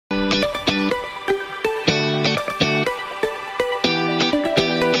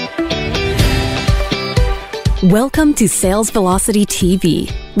Welcome to Sales Velocity TV,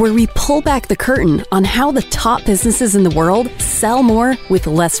 where we pull back the curtain on how the top businesses in the world sell more with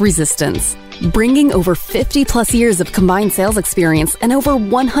less resistance. Bringing over 50 plus years of combined sales experience and over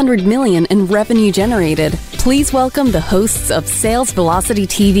 100 million in revenue generated, please welcome the hosts of Sales Velocity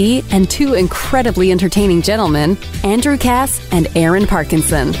TV and two incredibly entertaining gentlemen, Andrew Cass and Aaron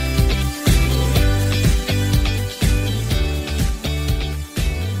Parkinson.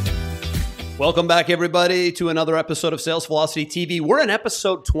 Welcome back, everybody, to another episode of Sales Velocity TV. We're in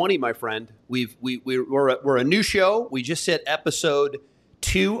episode 20, my friend. We're a new show. We just hit episode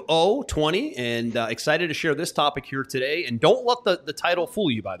 20, and excited to share this topic here today. And don't let the title fool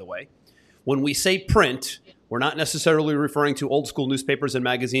you, by the way. When we say print, we're not necessarily referring to old school newspapers and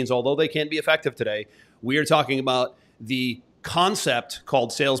magazines, although they can be effective today. We are talking about the concept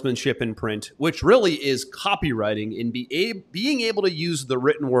called salesmanship in print, which really is copywriting and being able to use the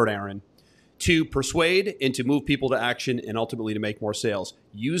written word, Aaron, to persuade and to move people to action and ultimately to make more sales.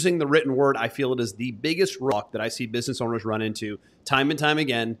 Using the written word, I feel it is the biggest rock that I see business owners run into time and time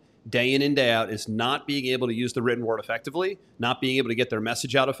again, day in and day out, is not being able to use the written word effectively, not being able to get their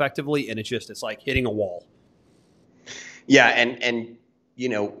message out effectively, and it's like hitting a wall. Yeah, and you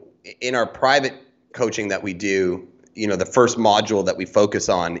know, in our private coaching that we do, you know, the first module that we focus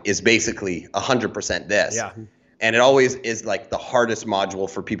on is basically 100% this. Yeah. And it always is like the hardest module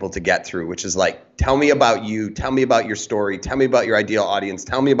for people to get through, which is like, tell me about you, tell me about your story, tell me about your ideal audience,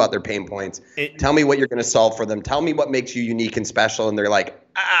 tell me about their pain points, tell me what you're going to solve for them, tell me what makes you unique and special. And they're like,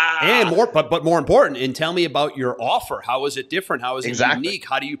 And more important, and tell me about your offer. How is it different? How is it unique?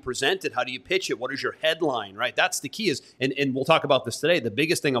 How do you present it? How do you pitch it? What is your headline, right? That's the key is, and we'll talk about this today. The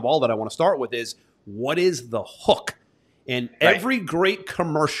biggest thing of all that I want to start with is, what is the hook? And every great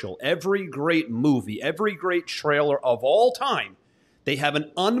commercial, every great movie, every great trailer of all time, they have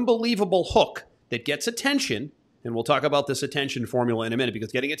an unbelievable hook that gets attention. And we'll talk about this attention formula in a minute,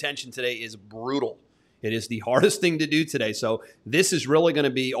 because getting attention today is brutal. It is the hardest thing to do today. So this is really going to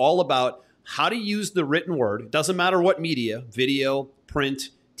be all about how to use the written word. It doesn't matter what media, video,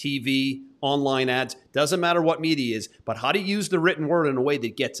 print, TV, online ads, doesn't matter what media is, but how to use the written word in a way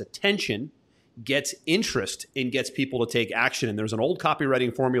that gets attention, gets interest, and gets people to take action. And there's an old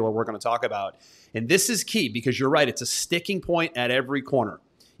copywriting formula we're going to talk about. And this is key, because you're right, it's a sticking point at every corner.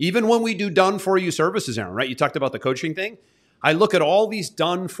 Even when we do done-for-you services, Aaron, right? You talked about the coaching thing. I look at all these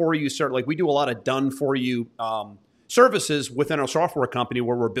done-for-you, like we do a lot of done-for-you services within our software company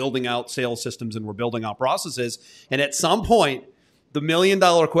where we're building out sales systems and we're building out processes. And at some point, the $1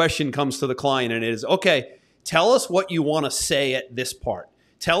 million question comes to the client, and it is, okay, tell us what you want to say at this part.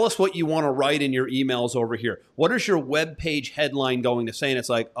 Tell us what you want to write in your emails over here. What is your web page headline going to say? And it's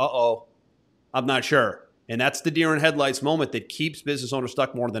like, I'm not sure. And that's the deer in headlights moment that keeps business owners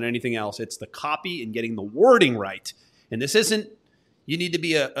stuck more than anything else. It's the copy and getting the wording right. And this isn't, you need to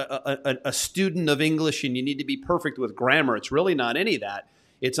be a student of English and you need to be perfect with grammar. It's really not any of that.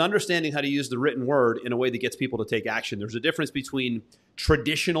 It's understanding how to use the written word in a way that gets people to take action. There's a difference between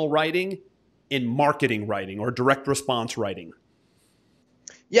traditional writing and marketing writing or direct response writing.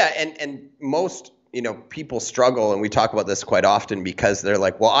 Yeah, and most, you know, people struggle, and we talk about this quite often, because they're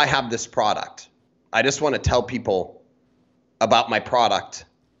like, well, I have this product. I just want to tell people about my product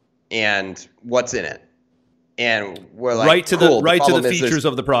and what's in it. And we're like, right to the features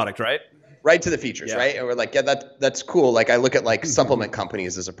of the product, right? Right to the features, right? And we're like, yeah, that's cool. Like I look at like supplement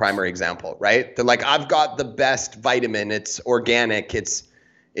companies as a primary example, right? They're like, I've got the best vitamin. It's organic.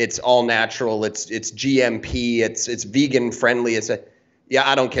 It's all natural. It's GMP. It's vegan friendly. Yeah,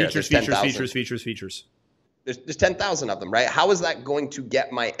 I don't care. Features. There's 10,000 of them, right? How is that going to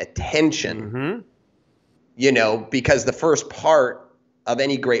get my attention? Mm-hmm. You know, because the first part of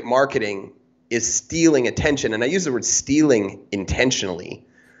any great marketing is stealing attention. And I use the word stealing intentionally,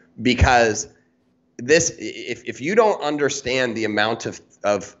 because this, if you don't understand the amount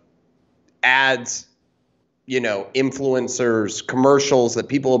of ads, you know, influencers, commercials that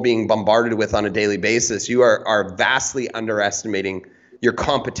people are being bombarded with on a daily basis, you are vastly underestimating your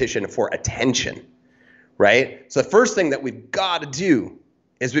competition for attention, right? So the first thing that we've got to do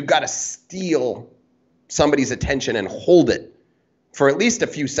is we've got to steal somebody's attention and hold it for at least a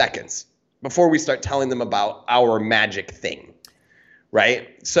few seconds before we start telling them about our magic thing, right?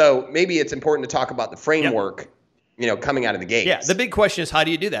 So maybe it's important to talk about the framework, you know, coming out of the gates. Yeah, the big question is, how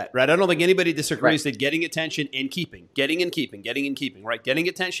do you do that, right? I don't think anybody disagrees that getting attention and keeping, getting and keeping, right? Getting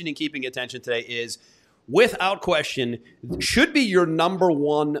attention and keeping attention today is, without question, should be your number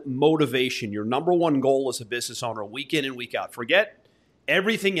one motivation, your number one goal as a business owner, week in and week out. Forget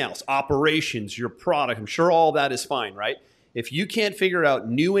everything else, operations, your product. I'm sure all that is fine, right? If you can't figure out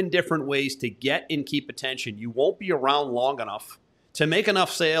new and different ways to get and keep attention, you won't be around long enough to make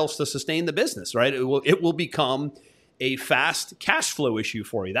enough sales to sustain the business, right? It will become a fast cash flow issue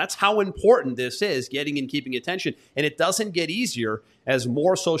for you. That's how important this is, getting and keeping attention. And it doesn't get easier as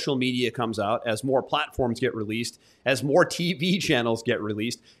more social media comes out, as more platforms get released, as more TV channels get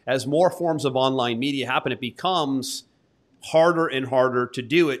released, as more forms of online media happen. It becomes harder and harder to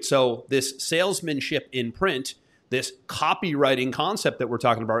do it. So this salesmanship in print, this copywriting concept that we're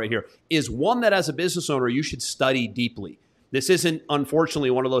talking about right here, is one that as a business owner, you should study deeply. This isn't,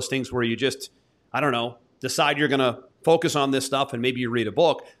 unfortunately, one of those things where you just, decide you're going to focus on this stuff and maybe you read a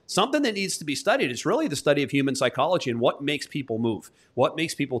book. Something that needs to be studied is really the study of human psychology and what makes people move, what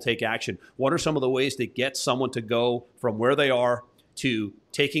makes people take action. What are some of the ways that get someone to go from where they are to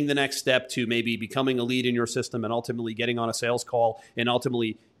taking the next step to maybe becoming a lead in your system and ultimately getting on a sales call and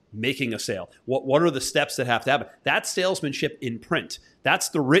ultimately making a sale? What are the steps that have to happen? That's salesmanship in print. That's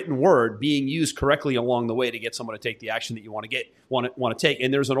the written word being used correctly along the way to get someone to take the action that you want to take.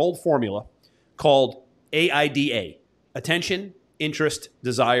 And there's an old formula called AIDA: attention, interest,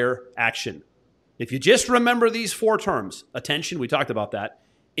 desire, action. If you just remember these 4 terms, attention, we talked about that,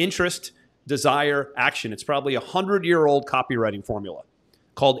 interest, desire, action. It's probably a 100-year-old copywriting formula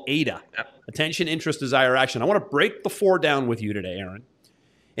called AIDA: attention, interest, desire, action. I want to break the 4 down with you today, Aaron.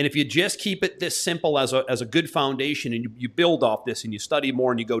 And if you just keep it this simple as a good foundation and you build off this and you study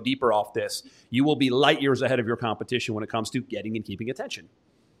more and you go deeper off this, you will be light years ahead of your competition when it comes to getting and keeping attention.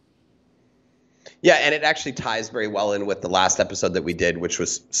 Yeah, and it actually ties very well in with the last episode that we did, which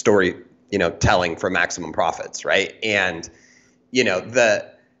was story, telling for maximum profits, right? And,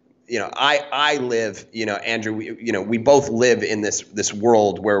 I live, Andrew, we both live in this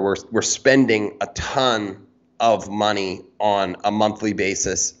world where we're spending a ton of money on a monthly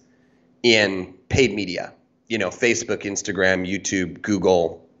basis in paid media, Facebook, Instagram, YouTube,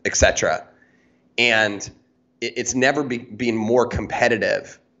 Google, etc. And it's never been more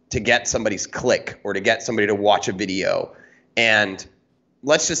competitive to get somebody's click or to get somebody to watch a video. And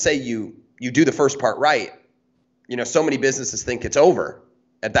let's just say you do the first part right. So many businesses think it's over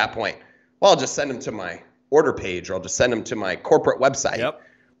at that point. Well, I'll just send them to my order page, or I'll just send them to my corporate website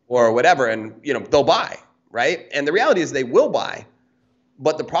or whatever. And, they'll buy, right? And the reality is they will buy.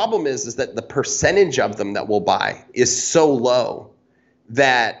 But the problem is that the percentage of them that will buy is so low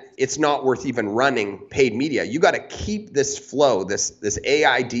that it's not worth even running paid media. You got to keep this flow, this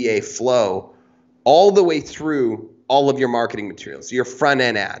AIDA flow, all the way through all of your marketing materials, your front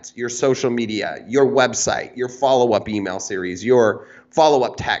end ads, your social media, your website, your follow-up email series, your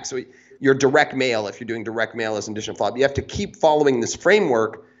follow-up text, so your direct mail, if you're doing direct mail as an additional follow-up. You have to keep following this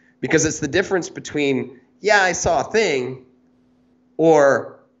framework because it's the difference between, I saw a thing,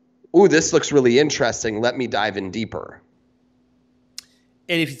 or, ooh, this looks really interesting, let me dive in deeper.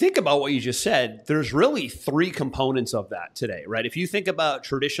 And if you think about what you just said, there's really 3 components of that today, right? If you think about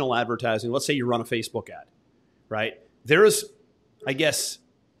traditional advertising, let's say you run a Facebook ad, right? There's, I guess,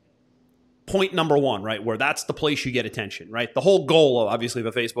 point number 1, right? Where that's the place you get attention, right? The whole goal, obviously, of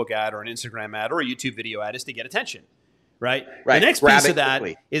a Facebook ad or an Instagram ad or a YouTube video ad is to get attention, right? The next piece of that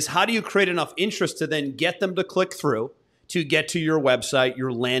is how do you create enough interest to then get them to click through to get to your website,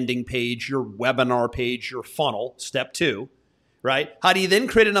 your landing page, your webinar page, your funnel, step 2. Right? How do you then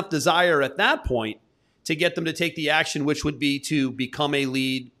create enough desire at that point to get them to take the action, which would be to become a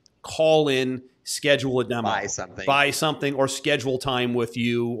lead, call in, schedule a demo, buy something, or schedule time with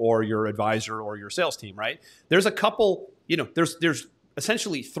you or your advisor or your sales team, right? There's a couple, there's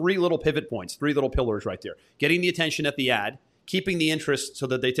essentially 3 little pivot points, 3 little pillars right there. Getting the attention at the ad, keeping the interest so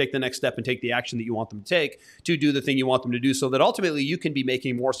that they take the next step and take the action that you want them to take to do the thing you want them to do so that ultimately you can be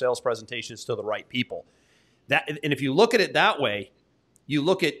making more sales presentations to the right people. And if you look at it that way,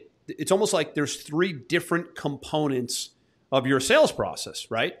 it's almost like there's 3 different components of your sales process,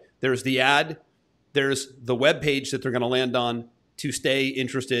 right? There's the ad, there's the web page that they're going to land on to stay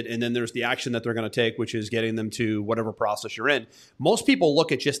interested, and then there's the action that they're going to take, which is getting them to whatever process you're in. Most people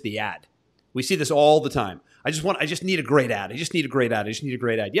look at just the ad. We see this all the time. I just need a great ad. I just need a great ad. I just need a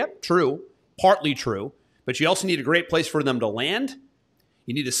great ad. Yep, true, partly true, but you also need a great place for them to land.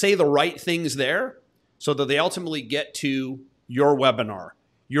 You need to say the right things there, so that they ultimately get to your webinar,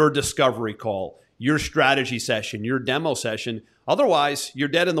 your discovery call, your strategy session, your demo session. Otherwise, you're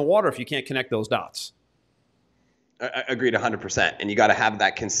dead in the water if you can't connect those dots. I agreed 100%. And you got to have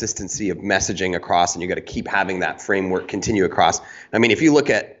that consistency of messaging across, and you got to keep having that framework continue across. I mean, if you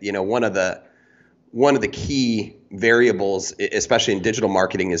look at, one of the key variables, especially in digital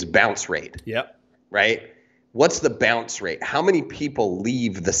marketing, is bounce rate. Yep. Right? What's the bounce rate? How many people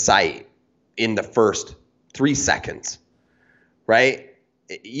leave the site in the first 3 seconds, right?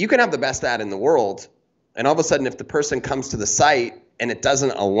 You can have the best ad in the world, and all of a sudden, if the person comes to the site and it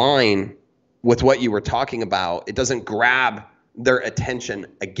doesn't align with what you were talking about, it doesn't grab their attention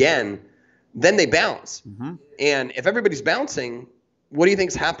again, then they bounce. Mm-hmm. And if everybody's bouncing, what do you think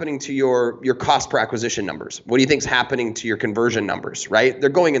is happening to your cost per acquisition numbers? What do you think is happening to your conversion numbers, right? They're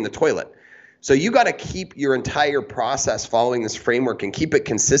going in the toilet. So you got to keep your entire process following this framework and keep it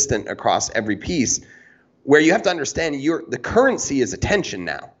consistent across every piece, where you have to understand the currency is attention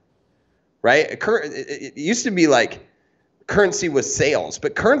now, right? It used to be like currency was sales,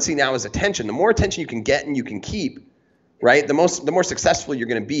 but currency now is attention. The more attention you can get and you can keep, right, the more successful you're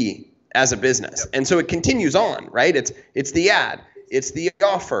going to be as a business. Yep. And so it continues on, right? It's the ad. It's the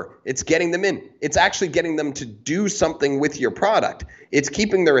offer. It's getting them in. It's actually getting them to do something with your product. It's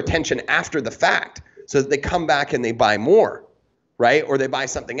keeping their attention after the fact so that they come back and they buy more, right? Or they buy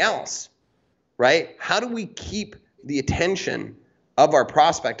something else, right? How do we keep the attention of our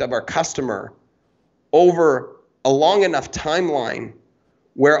prospect, of our customer, over a long enough timeline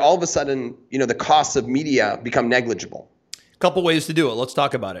where all of a sudden, the costs of media become negligible? A couple ways to do it. Let's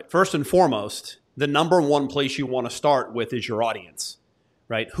talk about it. First and foremost, the number one place you want to start with is your audience,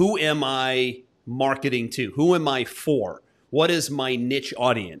 right? Who am I marketing to? Who am I for? What is my niche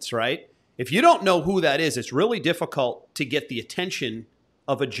audience, right? If you don't know who that is, it's really difficult to get the attention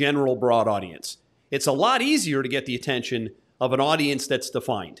of a general broad audience. It's a lot easier to get the attention of an audience that's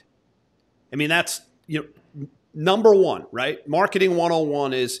defined. I mean, that's, number one, right? Marketing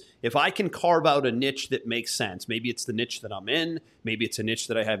 101 is, if I can carve out a niche that makes sense, maybe it's the niche that I'm in, maybe it's a niche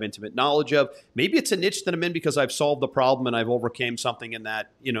that I have intimate knowledge of, maybe it's a niche that I'm in because I've solved the problem and I've overcame something in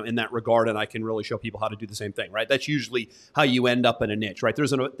that, in that regard, and I can really show people how to do the same thing, right? That's usually how you end up in a niche, right?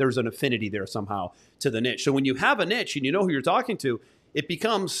 There's an affinity there somehow to the niche. So when you have a niche and you know who you're talking to, it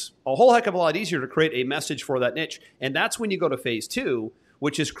becomes a whole heck of a lot easier to create a message for that niche. And that's when you go to phase 2,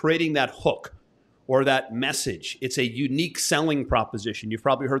 which is creating that hook or that message. It's a unique selling proposition. You've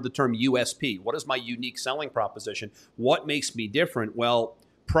probably heard the term USP. What is my unique selling proposition? What makes me different? Well,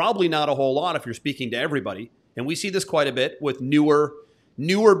 probably not a whole lot if you're speaking to everybody. And we see this quite a bit with newer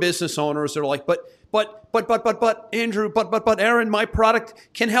business owners. They're like, but Andrew, but Aaron, my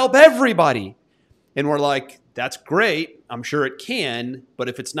product can help everybody. And we're like, that's great. I'm sure it can. But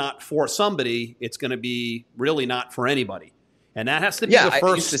if it's not for somebody, it's going to be really not for anybody. And that has to be the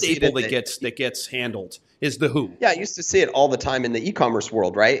first staple that gets handled, is the who. Yeah, I used to see it all the time in the e-commerce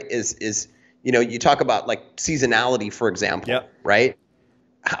world, right? Is you talk about like seasonality, for example, right?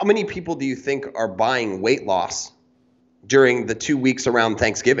 How many people do you think are buying weight loss during the 2 weeks around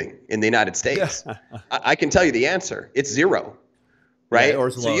Thanksgiving in the United States? I can tell you the answer. It's zero, right? Yeah,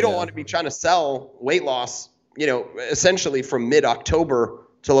 so you don't want to be trying to sell weight loss, essentially from mid-October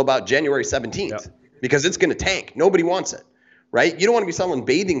till about January 17th, because it's going to tank. Nobody wants it. Right? You don't want to be selling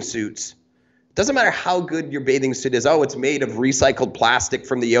bathing suits. It doesn't matter how good your bathing suit is. Oh, it's made of recycled plastic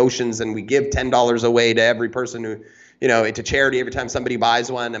from the oceans, and we give $10 away to every person who, to charity every time somebody buys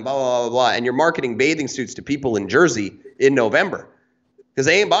one, and blah, blah, blah, blah. And you're marketing bathing suits to people in Jersey in November because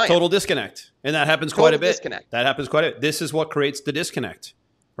they ain't buying. Total disconnect. And that happens quite a bit. That happens quite a bit. This is what creates the disconnect,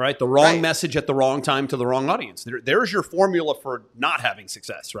 right? The wrong message at the wrong time to the wrong audience. There's your formula for not having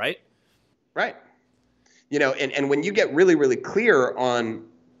success, right? Right. And when you get really, really clear on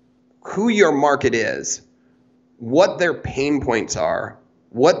who your market is, what their pain points are,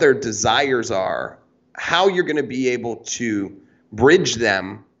 what their desires are, how you're going to be able to bridge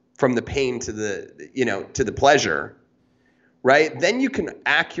them from the pain to the pleasure, right? Then you can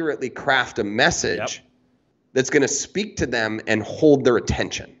accurately craft a message that's going to speak to them and hold their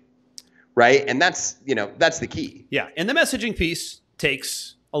attention, right? And that's the key. Yeah, and the messaging piece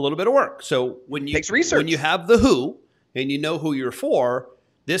takes a little bit of work. So when you research. Have the who and you know who you're for,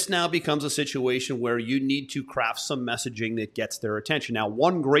 this now becomes a situation where you need to craft some messaging that gets their attention. Now,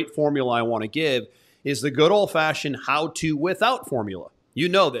 one great formula I want to give is the good old-fashioned how-to without formula. You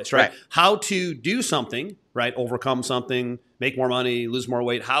know this, right? How to do something, right? Overcome something, make more money, lose more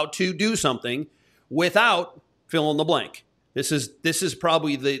weight. How to do something without fill in the blank. This is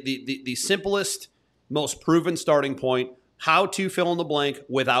probably the simplest, most proven starting point. How to fill in the blank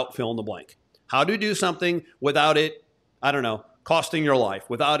without fill in the blank. How to do something without it, costing your life,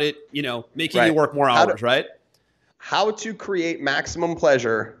 without it, making you work more hours, right? How to create maximum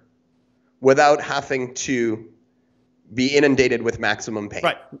pleasure without having to be inundated with maximum pain.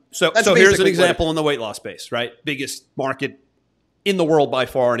 Right. So here's an example in the weight loss space, right? Biggest market in the world by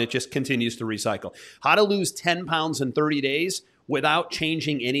far, and it just continues to recycle. How to lose 10 pounds in 30 days without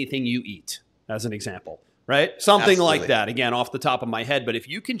changing anything you eat, as an example. Right? Something like that. Again, off the top of my head. But if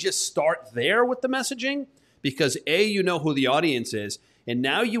you can just start there with the messaging, because you know who the audience is, and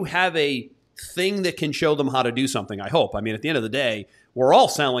now you have a thing that can show them how to do something, I hope. I mean, at the end of the day, we're all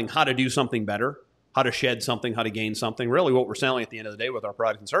selling how to do something better, how to shed something, how to gain something. Really what we're selling at the end of the day with our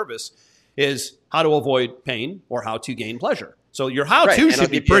product and service is how to avoid pain or how to gain pleasure. So your how-to should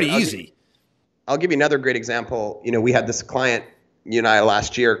be pretty easy. I'll give you another great example. You know, we had this client, you and I,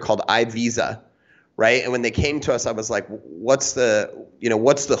 last year called iVisa, right? And when they came to us, I was like, what's the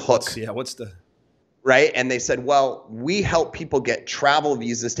hook? Right? And they said, well, we help people get travel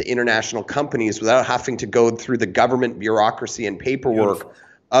visas to international companies without having to go through the government bureaucracy and paperwork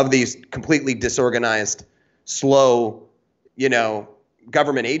of these completely disorganized, slow,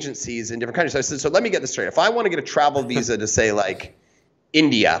 government agencies in different countries. So I said, so let me get this straight. If I want to get a travel visa to say like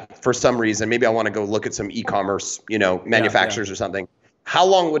India for some reason, maybe I want to go look at some e-commerce, manufacturers or something. How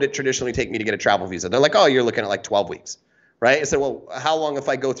long would it traditionally take me to get a travel visa? They're like, oh, you're looking at like 12 weeks. Right? I said, well, how long if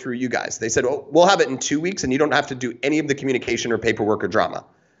I go through you guys? They said, well, we'll have it in 2 weeks and you don't have to do any of the communication or paperwork or drama.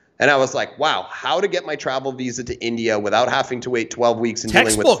 And I was like, wow, how to get my travel visa to India without having to wait 12 weeks and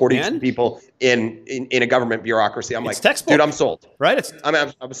dealing with 42 people in a government bureaucracy. I'm like, dude, I'm sold. Right?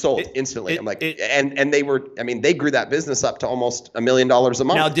 I'm sold instantly. I'm like, and they were, they grew that business up to almost $1 million a month.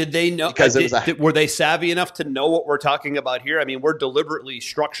 Now, did they know, because were they savvy enough to know what we're talking about here? I mean, we're deliberately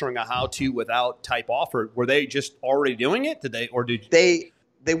structuring a how-to without type offer. Were they just already doing it?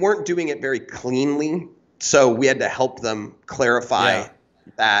 They weren't doing it very cleanly. So we had to help them clarify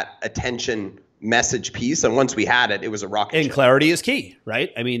that attention message piece. And once we had it, it was a rocket ship. And clarity is key,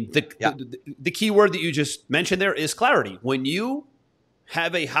 right? I mean, the key word that you just mentioned there is clarity. When you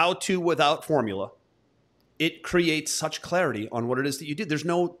have a how-to without formula, it creates such clarity on what it is that you do. There's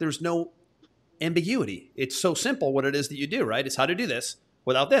no ambiguity. It's so simple what it is that you do, right? It's how to do this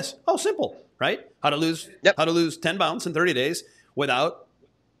without this. Oh, simple, right? How to lose 10 pounds in 30 days without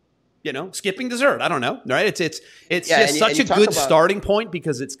skipping dessert. I don't know, right? It's just such a good starting point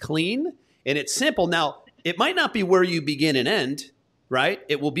because it's clean and it's simple. Now, it might not be where you begin and end, right?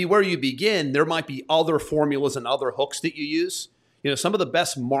 It will be where you begin. There might be other formulas and other hooks that you use. Some of the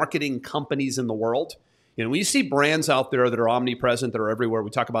best marketing companies in the world. When you see brands out there that are omnipresent, that are everywhere, we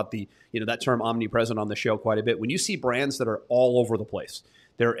talk about that term omnipresent on the show quite a bit. When you see brands that are all over the place,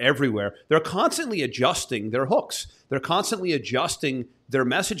 they're everywhere. They're constantly adjusting their hooks. They're constantly adjusting their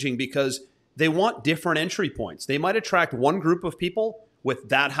messaging because they want different entry points. They might attract one group of people with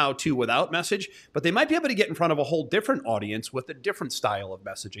that how-to without message, but they might be able to get in front of a whole different audience with a different style of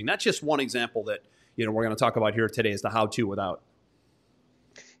messaging. That's just one example that we're going to talk about here today is the how-to without.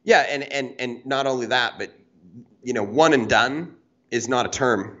 Yeah, and not only that, but one and done is not a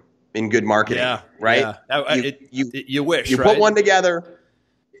term in good marketing, right? Yeah. You wish, you put one together.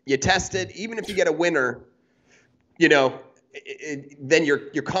 You test it, even if you get a winner, then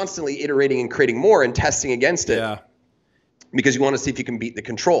you're constantly iterating and creating more and testing against it because you want to see if you can beat the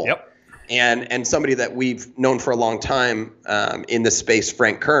control. Yep. And somebody that we've known for a long time in this space,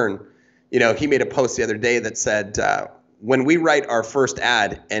 Frank Kern, he made a post the other day that said, when we write our first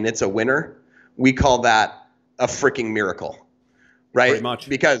ad and it's a winner, we call that a freaking miracle, right? Pretty much.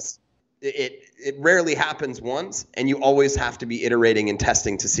 Because it rarely happens once, and you always have to be iterating and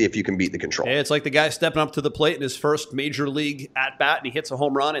testing to see if you can beat the control. It's like the guy stepping up to the plate in his first major league at bat and he hits a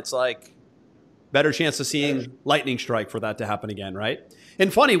home run. It's like better chance of seeing lightning strike for that to happen again, right?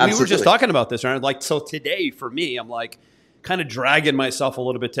 And funny, we were just talking about this, right? Like, so today for me, I'm like kind of dragging myself a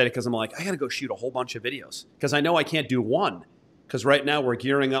little bit today because I'm like, I got to go shoot a whole bunch of videos because I know I can't do one. Because right now we're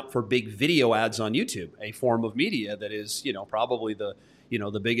gearing up for big video ads on YouTube, a form of media that is, probably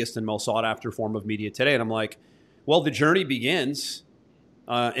the biggest and most sought after form of media today. And I'm like, well, the journey begins,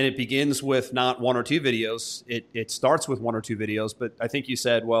 and it begins with not one or two videos. It starts with one or two videos, but I think you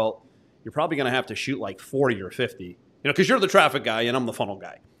said, well, you're probably going to have to shoot like 40 or 50, because you're the traffic guy and I'm the funnel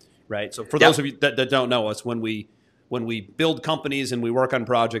guy, right? So for those of you that don't know us, when we build companies and we work on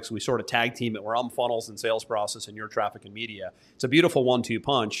projects, we sort of tag team it where I'm funnels and sales process and you're traffic and media. It's a beautiful 1-2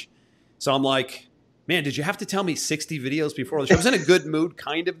 punch. So I'm like, man, did you have to tell me 60 videos before the show? I was in a good mood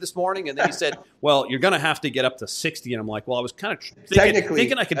kind of this morning. And then he said, well, you're going to have to get up to 60. And I'm like, well, I was kind of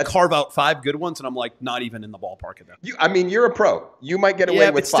thinking I could carve out 5 good ones. And I'm like, not even in the ballpark of that. You're a pro. You might get away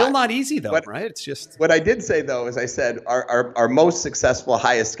with 5. It's still not easy though, right? It's just. What I did say though, is I said our most successful,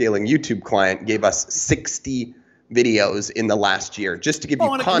 highest scaling YouTube client gave us 60 videos in the last year, just to give you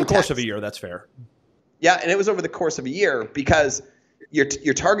context. In the course of a year, that's fair. Yeah, and it was over the course of a year because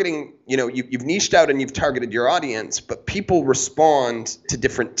you're targeting, you've niched out and you've targeted your audience, but people respond to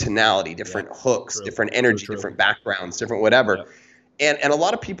different tonality, different hooks, different energy, different backgrounds, different whatever. Yeah. And a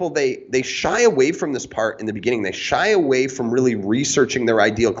lot of people, they shy away from this part in the beginning. They shy away from really researching their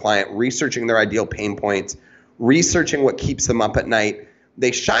ideal client, researching their ideal pain points, researching what keeps them up at night.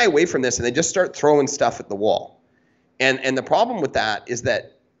 They shy away from this and they just start throwing stuff at the wall. And the problem with that is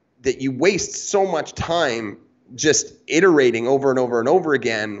that you waste so much time just iterating over and over and over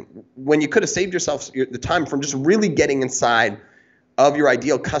again when you could have saved yourself the time from just really getting inside of your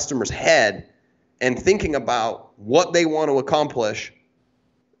ideal customer's head and thinking about what they want to accomplish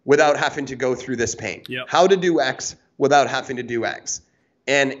without having to go through this pain. Yep. How to do X without having to do X.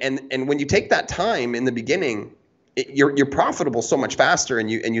 And when you take that time in the beginning, you're profitable so much faster, and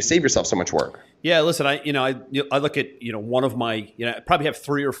you save yourself so much work. Yeah, listen, I look at, one of my, I probably have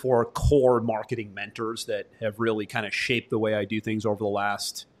 3 or 4 core marketing mentors that have really kind of shaped the way I do things over the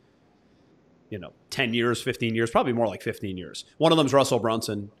last, 10 years, 15 years, probably more like 15 years. One of them is Russell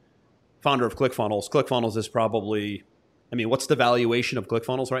Brunson, founder of ClickFunnels. ClickFunnels is probably, what's the valuation of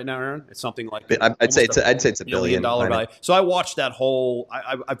ClickFunnels right now, Aaron? It's something like I'd say it's $1 billion value. So I watched that whole.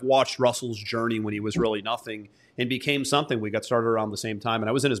 I've watched Russell's journey when he was really nothing and became something. We got started around the same time, and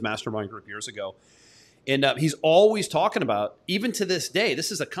I was in his mastermind group years ago. And he's always talking about, even to this day,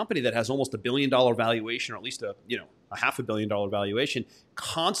 this is a company that has almost $1 billion valuation, or at least a $500 million valuation,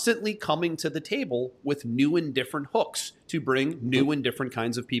 constantly coming to the table with new and different hooks to bring new and different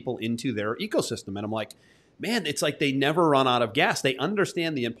kinds of people into their ecosystem. And I'm like, man, it's like they never run out of gas. They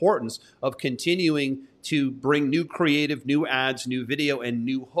understand the importance of continuing to bring new creative, new ads, new video, and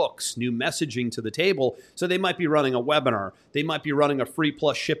new hooks, new messaging to the table. So they might be running a webinar. They might be running a free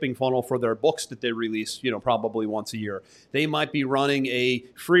plus shipping funnel for their books that they release, probably once a year. They might be running a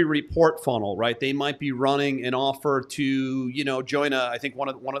free report funnel, right? They might be running an offer to, join I think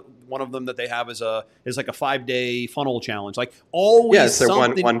one of them that they have is like a 5-day funnel challenge. Like always, yes, they're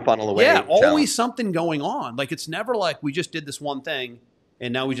one funnel away. Yeah, always challenge. Something going on. Like it's never like we just did this one thing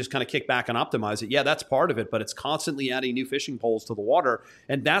and now we just kind of kick back and optimize it. Yeah, that's part of it, but it's constantly adding new fishing poles to the water.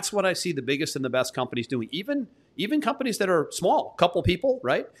 And that's what I see the biggest and the best companies doing. Even companies that are small, couple people,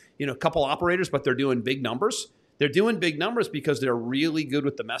 right? Couple operators, but they're doing big numbers. They're doing big numbers because they're really good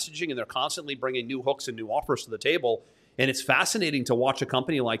with the messaging and they're constantly bringing new hooks and new offers to the table. And it's fascinating to watch a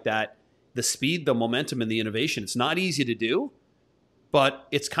company like that, the speed, the momentum, and the innovation. It's not easy to do, but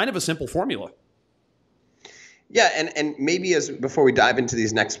it's kind of a simple formula. Yeah, and maybe before we dive into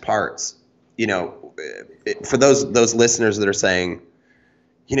these next parts, for those listeners that are saying,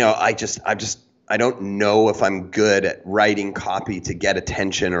 I don't know if I'm good at writing copy to get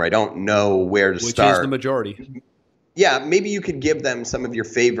attention, or I don't know where to start. Which is the majority. Yeah, maybe you could give them some of your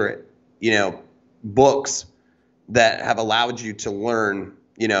favorite, books that have allowed you to learn,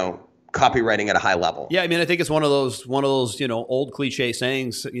 copywriting at a high level. Yeah, I think it's one of those old cliche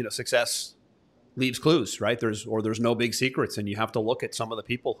sayings, success leaves clues, right? There's no big secrets, and you have to look at some of the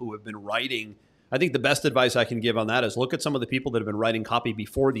people who have been writing. I think the best advice I can give on that is look at some of the people that have been writing copy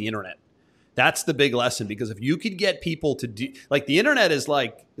before the internet. That's the big lesson, because if you could get people to do, like the internet is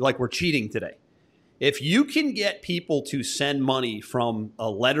like we're cheating today. If you can get people to send money from a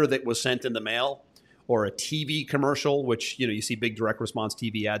letter that was sent in the mail or a TV commercial, which, you see big direct response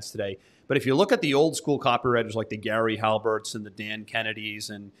TV ads today. But if you look at the old school copywriters like the Gary Halberts and the Dan Kennedys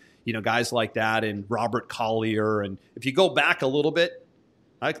and, guys like that, and Robert Collier. And if you go back a little bit,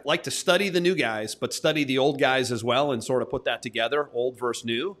 I like to study the new guys, but study the old guys as well and sort of put that together, old versus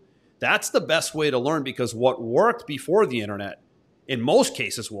new. That's the best way to learn, because what worked before the internet, in most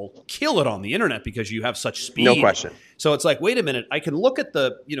cases, will kill it on the internet because you have such speed. No question. So it's like, wait a minute, I can look at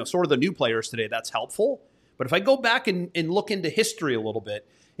the, sort of the new players today. That's helpful. But if I go back and look into history a little bit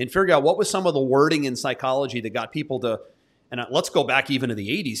and figure out what was some of the wording in psychology that got people to, and let's go back even to the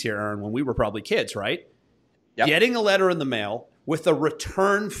 80s here, Aaron, when we were probably kids, right? Yep. Getting a letter in the mail with a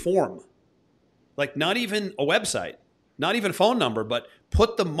return form, like not even a website, not even a phone number, but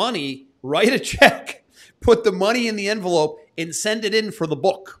put the money, write a check, put the money in the envelope and send it in for the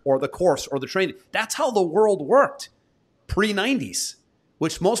book or the course or the training. That's how the world worked pre-90s,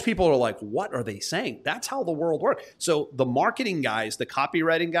 which most people are like, what are they saying? That's how the world worked. So the marketing guys, the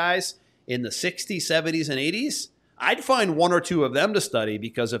copywriting guys in the 60s, 70s, and 80s, I'd find 1 or 2 of them to study,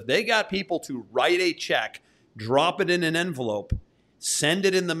 because if they got people to write a check, drop it in an envelope, send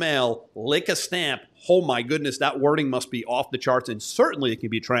it in the mail, lick a stamp, oh my goodness, that wording must be off the charts, and certainly it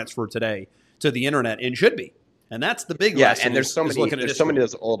can be transferred today to the internet, and should be. And that's the big lesson. And there's so many of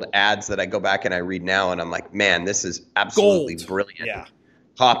those old ads that I go back and I read now, and I'm like, man, this is absolutely brilliant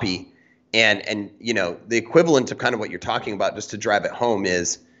copy. And the equivalent of kind of what you're talking about, just to drive it home,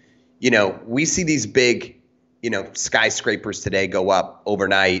 is, we see these big, skyscrapers today go up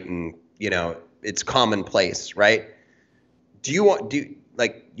overnight, and it's commonplace, right? You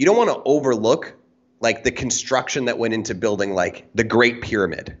don't want to overlook like the construction that went into building like the Great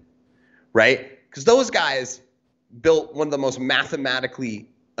Pyramid, right? Because those guys, built one of the most mathematically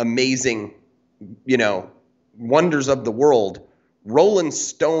amazing, wonders of the world, rolling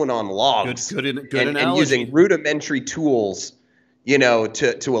stone on logs and using rudimentary tools,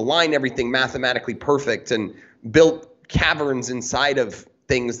 to align everything mathematically perfect, and built caverns inside of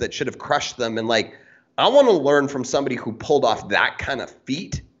things that should have crushed them. And I want to learn from somebody who pulled off that kind of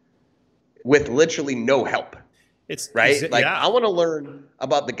feat with literally no help. I want to learn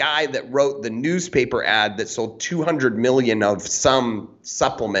about the guy that wrote the newspaper ad that sold 200 million of some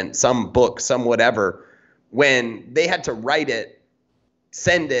supplement, some book, some whatever, when they had to write it,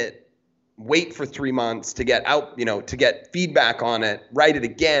 send it, wait for 3 months to get out, to get feedback on it, write it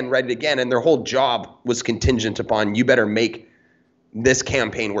again. And their whole job was contingent upon, you better make this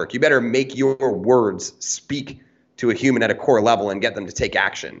campaign work. You better make your words speak to a human at a core level and get them to take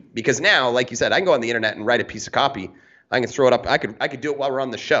action. Because now, like you said, I can go on the internet and write a piece of copy. I can throw it up. I could do it while we're on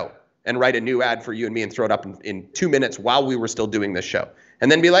the show and write a new ad for you and me and throw it up in 2 minutes while we were still doing this show.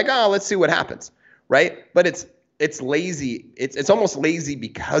 And then be like, oh, let's see what happens. Right? But it's lazy. It's almost lazy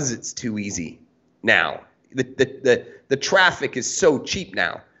because it's too easy now. The traffic is so cheap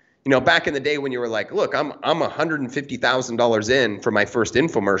now. Back in the day when you were like, look, I'm $150,000 in for my first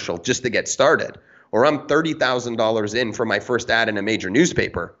infomercial just to get started, or I'm $30,000 in for my first ad in a major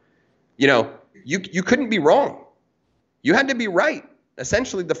newspaper. You couldn't be wrong. You had to be right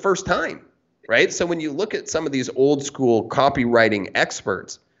essentially the first time, right? So when you look at some of these old school copywriting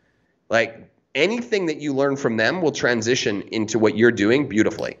experts, anything that you learn from them will transition into what you're doing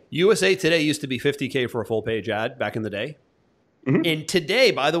beautifully. USA Today used to be $50K for a full page ad back in the day. Mm-hmm. And today,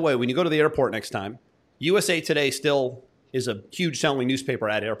 by the way, when you go to the airport next time, USA Today still is a huge selling newspaper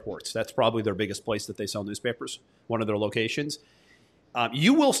at airports. That's probably their biggest place that they sell newspapers, one of their locations.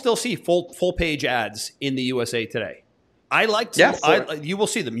 You will still see full page ads in the USA Today. I like to. You will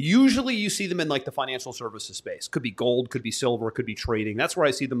see them. Usually you see them in the financial services space. Could be gold, could be silver, could be trading. That's where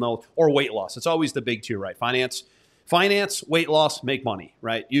I see them though. Or weight loss. It's always the big two, right? Finance, weight loss, make money,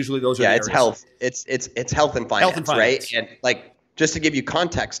 right? Usually those are the areas. Health. It's health and finance, right? And just to give you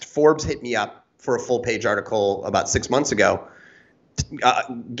context, Forbes hit me up for a full page article about 6 months ago.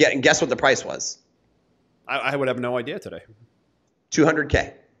 Guess what the price was? I would have no idea today.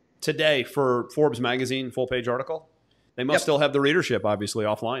 $200K. Today for Forbes magazine full page article? They must still have the readership, obviously,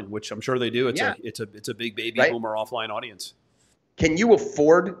 offline, which I'm sure they do. It's a big baby boomer offline audience. Can you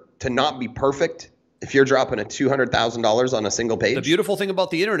afford to not be perfect if you're dropping a $200,000 on a single page? The beautiful thing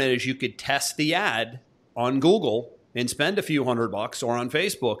about the internet is you could test the ad on Google and spend a few $100 or on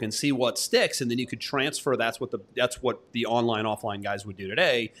Facebook and see what sticks, and then you could transfer. That's what the online offline guys would do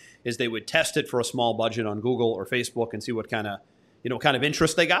today. Is they would test it for a small budget on Google or Facebook and see what kind of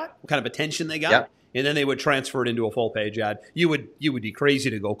interest they got, what kind of attention they got. Yep. And then they would transfer it into a full page ad. You would be crazy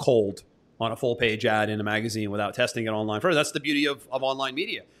to go cold on a full page ad in a magazine without testing it online first. That's the beauty of online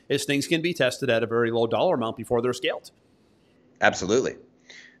media, is things can be tested at a very low dollar amount before they're scaled. Absolutely.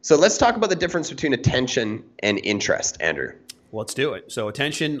 So let's talk about the difference between attention and interest, Andrew. Let's do it. So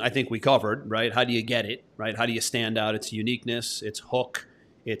attention, I think we covered, right? How do you get it, right? How do you stand out? It's uniqueness, it's hook.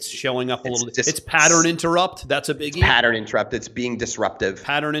 It's showing up a little bit. It's pattern interrupt. That's a biggie. Pattern interrupt. It's being disruptive.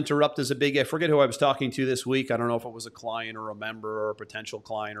 Pattern interrupt is a big. I forget who I was talking to this week. I don't know if it was a client or a member or a potential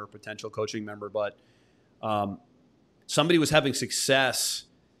client or a potential coaching member, but somebody was having success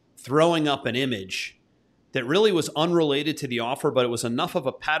throwing up an image that really was unrelated to the offer, but it was enough of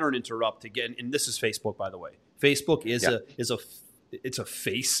a pattern interrupt to get. And this is Facebook, by the way. Facebook is it's a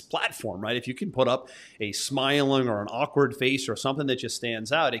face platform, right? If you can put up a smiling or an awkward face or something that just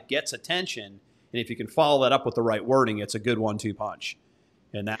stands out, it gets attention. And if you can follow that up with the right wording, it's a good 1-2 punch.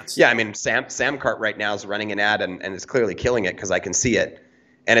 And that's Samcart right now is running an ad and is clearly killing it because I can see it,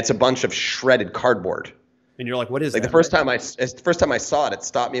 and it's a bunch of shredded cardboard. And you're like, what is that? The first time I saw it, it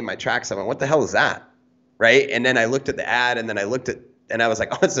stopped me in my tracks. I went, what the hell is that? Right? And then I looked at the ad, and then I was like,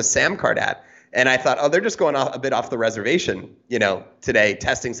 oh, it's a Samcart ad. And I thought, oh, they're just going a bit off the reservation, today,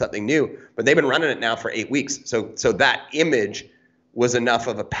 testing something new. But they've been running it now for 8 weeks. So that image was enough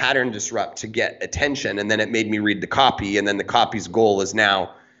of a pattern disrupt to get attention. And then it made me read the copy. And then the copy's goal is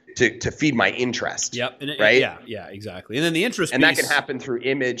now to feed my interest. Yep. Right? Yeah, exactly. And then the interest piece. And that can happen through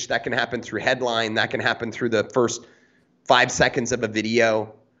image. That can happen through headline. That can happen through the first 5 seconds of a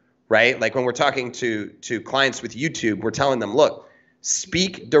video, right? Like when we're talking to clients with YouTube, we're telling them, look,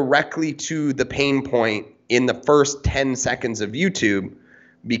 speak directly to the pain point in the first 10 seconds of YouTube,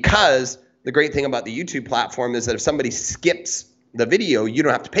 because the great thing about the YouTube platform is that if somebody skips the video, you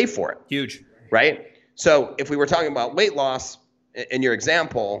don't have to pay for it. Huge. Right? So if we were talking about weight loss in your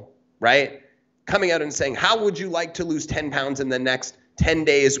example, right, coming out and saying, how would you like to lose 10 pounds in the next 10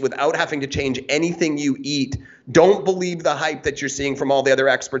 days without having to change anything you eat. Don't believe the hype that you're seeing from all the other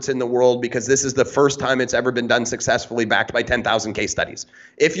experts in the world, because this is the first time it's ever been done successfully, backed by 10,000 case studies.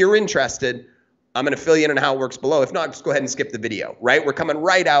 If you're interested, I'm going to fill you in on how it works below. If not, just go ahead and skip the video, right? We're coming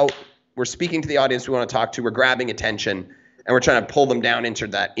right out. We're speaking to the audience we want to talk to. We're grabbing attention, and we're trying to pull them down into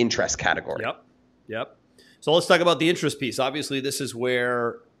that interest category. Yep. So let's talk about the interest piece. Obviously, this is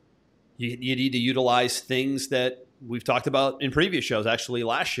where you need to utilize things that we've talked about in previous shows, actually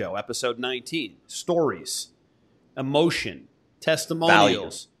last show, episode 19, stories, emotion,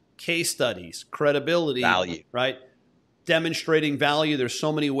 testimonials, case studies, credibility, value, right? Demonstrating value. There's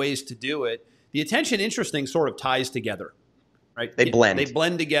so many ways to do it. The attention interest thing sort of ties together, right? They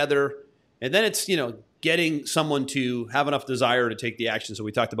blend together. And then it's, getting someone to have enough desire to take the action. So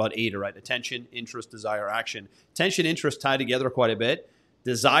we talked about AIDA, right? Attention, interest, desire, action. Attention, interest tie together quite a bit.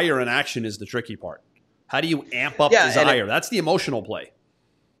 Desire and action is the tricky part. How do you amp up desire? That's the emotional play.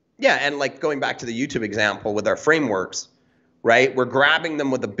 Yeah, and like going back to the YouTube example with our frameworks, right? We're grabbing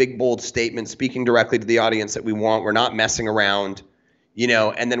them with a big, bold statement, speaking directly to the audience that we want. We're not messing around,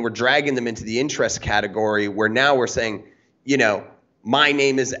 and then we're dragging them into the interest category, where now we're saying, my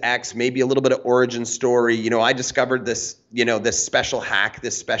name is X, maybe a little bit of origin story. I discovered this, this special hack,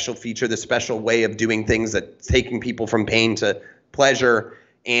 this special feature, this special way of doing things that's taking people from pain to pleasure.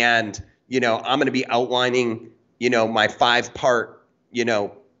 And, I'm going to be outlining, my 5-part,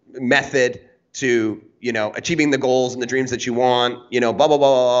 method to, achieving the goals and the dreams that you want, blah, blah, blah,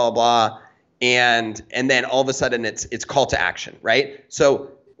 blah, blah. And then all of a sudden it's call to action, right?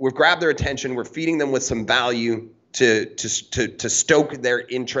 So we've grabbed their attention. We're feeding them with some value to stoke their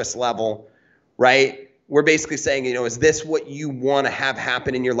interest level, right? We're basically saying, is this what you want to have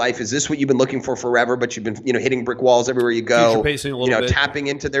happen in your life? Is this what you've been looking for forever, but you've been, hitting brick walls everywhere you go? Future pacing a little bit. Tapping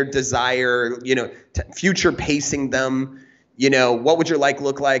into their desire, future pacing them. What would your life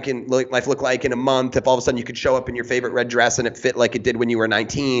look like in a month if all of a sudden you could show up in your favorite red dress and it fit like it did when you were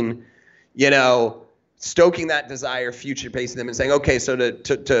 19? Stoking that desire, future pacing them, and saying, okay, so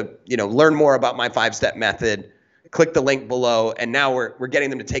to learn more about my 5-step method, click the link below, and now we're getting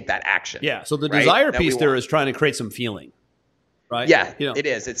them to take that action. Yeah, so the desire piece there is trying to create some feeling, right? Yeah, it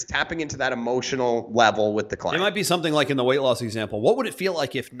is. It's tapping into that emotional level with the client. It might be something like in the weight loss example. What would it feel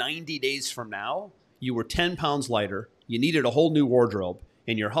like if 90 days from now you were 10 pounds lighter, you needed a whole new wardrobe,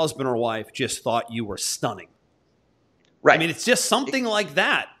 and your husband or wife just thought you were stunning? Right. I mean, it's just something like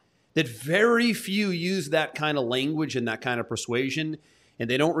that very few use that kind of language and that kind of persuasion, and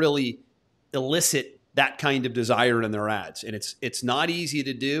they don't really elicit that kind of desire in their ads. And it's not easy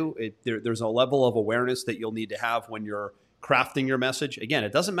to do. There's a level of awareness that you'll need to have when you're crafting your message. Again,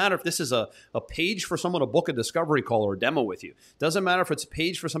 it doesn't matter if this is a page for someone to book a discovery call or a demo with you. It doesn't matter if it's a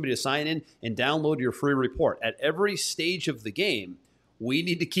page for somebody to sign in and download your free report. At every stage of the game, we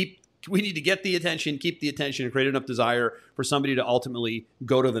need to get the attention, keep the attention, and create enough desire for somebody to ultimately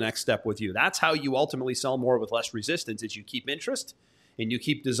go to the next step with you. That's how you ultimately sell more with less resistance, is you keep interest and you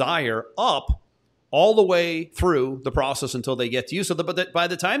keep desire up all the way through the process until they get to you. So by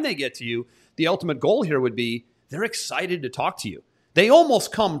the time they get to you, the ultimate goal here would be they're excited to talk to you. They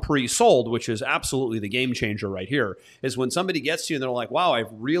almost come pre-sold, which is absolutely the game changer right here, is when somebody gets to you and they're like, wow,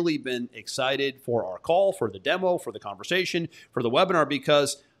 I've really been excited for our call, for the demo, for the conversation, for the webinar,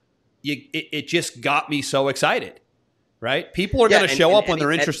 because it just got me so excited, right? People are going to show up when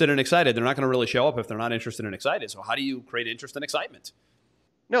they're interested and excited. They're not going to really show up if they're not interested and excited. So how do you create interest and excitement?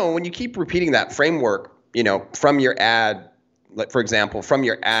 No, when you keep repeating that framework, from your ad, like for example, from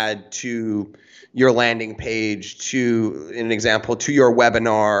your ad to your landing page to, in an example, to your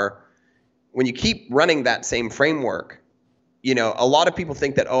webinar, when you keep running that same framework, a lot of people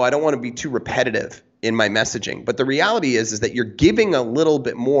think that, I don't want to be too repetitive in my messaging. But the reality is that you're giving a little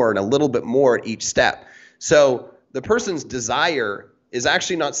bit more and a little bit more at each step. So the person's desire is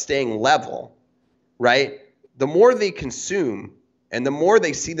actually not staying level, right? The more they consume, and the more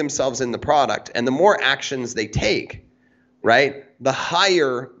they see themselves in the product and the more actions they take, right, the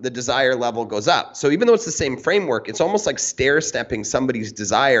higher the desire level goes up. So even though it's the same framework, it's almost like stair-stepping somebody's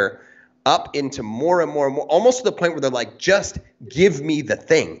desire up into more and more and more, almost to the point where they're like, just give me the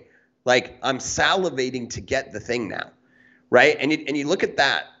thing. Like, I'm salivating to get the thing now, right? And you look at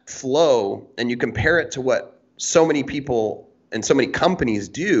that flow and you compare it to what so many people and so many companies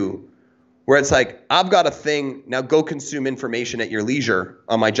do, where it's like, I've got a thing, now go consume information at your leisure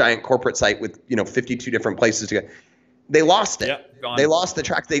on my giant corporate site with 52 different places to go. They lost it. Yep, they lost the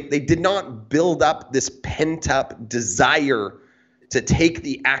track. They did not build up this pent-up desire to take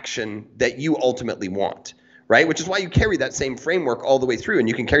the action that you ultimately want, right? Which is why you carry that same framework all the way through, and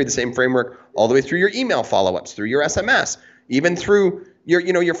you can carry the same framework all the way through your email follow-ups, through your SMS, even through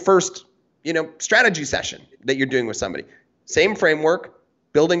your first, strategy session that you're doing with somebody. Same framework,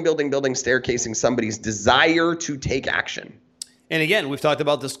 building, staircasing somebody's desire to take action. And again, we've talked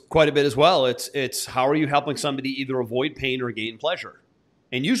about this quite a bit as well. It's how are you helping somebody either avoid pain or gain pleasure?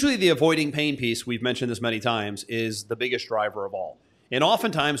 And usually the avoiding pain piece, we've mentioned this many times, is the biggest driver of all. And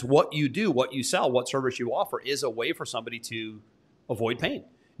oftentimes what you do, what you sell, what service you offer is a way for somebody to avoid pain,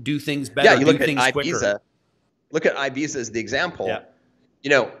 do things better, you look do things at quicker. iVisa. Look at iVisa as the example.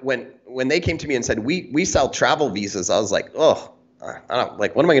 Yeah. When they came to me and said, we sell travel visas, I was like, oh, I don't,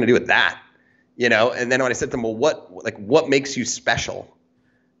 what am I going to do with that? And then when I said to them, well, what makes you special?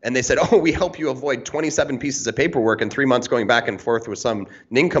 And they said, oh, we help you avoid 27 pieces of paperwork and 3 months going back and forth with some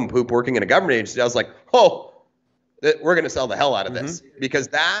nincompoop working in a government agency. I was like, oh, we're going to sell the hell out of this, because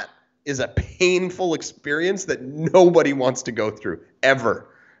that is a painful experience that nobody wants to go through ever,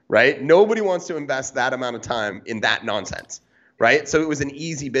 right? Nobody wants to invest that amount of time in that nonsense, right? So it was an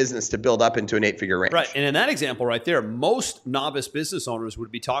easy business to build up into an 8-figure range. Right. And in that example right there, most novice business owners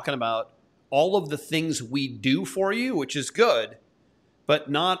would be talking about all of the things we do for you, which is good,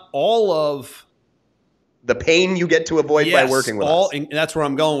 but not all of the pain you get to avoid by working with us. And that's where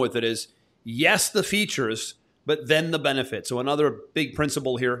I'm going with it is, yes, the features, but then the benefits. So another big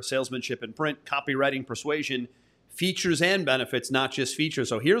principle here, salesmanship and print, copywriting, persuasion, features and benefits, not just features.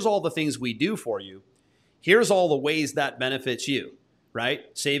 So here's all the things we do for you. Here's all the ways that benefits you, right?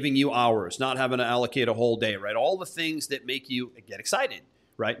 Saving you hours, not having to allocate a whole day, right? All the things that make you get excited,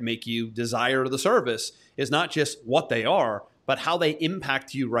 right? Make you desire the service is not just what they are, but how they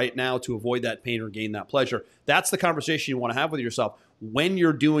impact you right now to avoid that pain or gain that pleasure. That's the conversation you want to have with yourself when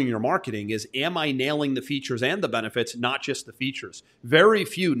you're doing your marketing is, am I nailing the features and the benefits, not just the features? Very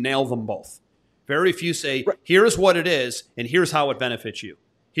few nail them both. Very few say, here's what it is, and here's how it benefits you.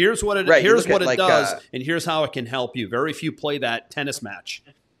 Here's what it does, and here's how it can help you. Very few play that tennis match.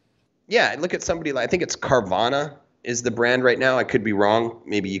 Yeah, look at somebody like, I think it's Carvana is the brand right now. I could be wrong.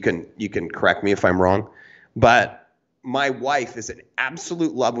 Maybe you can correct me if I'm wrong. But my wife is in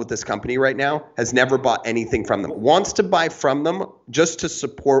absolute love with this company right now, has never bought anything from them, wants to buy from them just to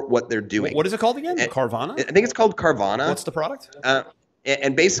support what they're doing. What is it called again? Carvana? I think it's called Carvana. What's the product?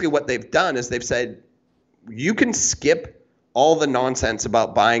 And basically what they've done is they've said, you can skip all the nonsense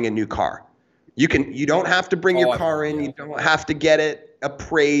about buying a new car. You don't have to bring your car in. You don't have to get it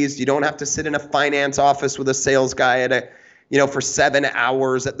appraised. You don't have to sit in a finance office with a sales guy for 7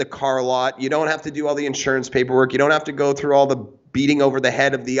 hours at the car lot. You don't have to do all the insurance paperwork. You don't have to go through all the beating over the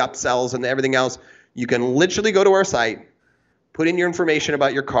head of the upsells and everything else. You can literally go to our site, put in your information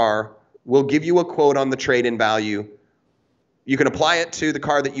about your car. We'll give you a quote on the trade-in value. You can apply it to the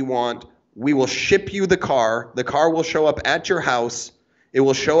car that you want. We will ship you the car. The car will show up at your house. It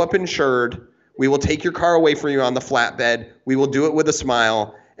will show up insured. We will take your car away from you on the flatbed. We will do it with a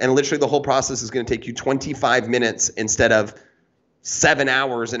smile. And literally the whole process is going to take you 25 minutes instead of 7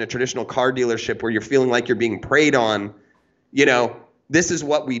 hours in a traditional car dealership where you're feeling like you're being preyed on. This is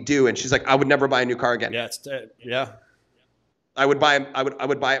what we do. And she's like, I would never buy a new car again. Yeah. I would buy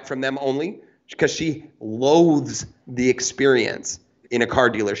it from them only because she loathes the experience in a car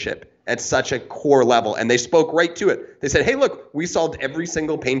dealership at such a core level. And they spoke right to it. They said, hey, look, we solved every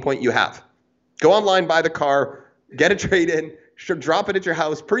single pain point you have. Go online, buy the car, get a trade-in, drop it at your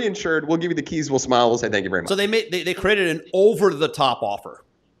house, pre-insured. We'll give you the keys. We'll smile. We'll say thank you very much. So they created an over-the-top offer,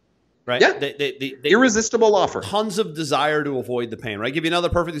 right? Yeah. They irresistible offer. Tons of desire to avoid the pain, right? I'll give you another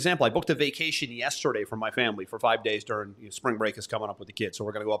perfect example. I booked a vacation yesterday for my family for 5 days during spring break is coming up with the kids. So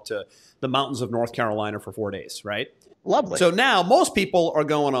we're going to go up to the mountains of North Carolina for 4 days, right? Lovely. So now most people are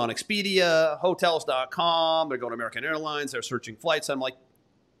going on Expedia, Hotels.com. They're going to American Airlines. They're searching flights. I'm like,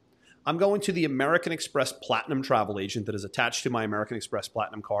 I'm going to the American Express Platinum travel agent that is attached to my American Express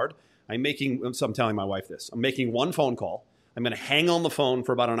Platinum card. I'm telling my wife this. I'm making one phone call. I'm going to hang on the phone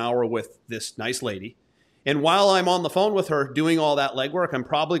for about an hour with this nice lady. And while I'm on the phone with her doing all that legwork, I'm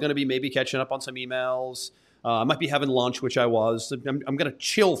probably going to be maybe catching up on some emails. I might be having lunch, which I was. I'm going to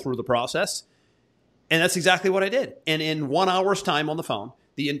chill through the process. And that's exactly what I did. And in 1 hour's time on the phone,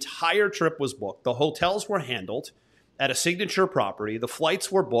 the entire trip was booked. The hotels were handled at a signature property. The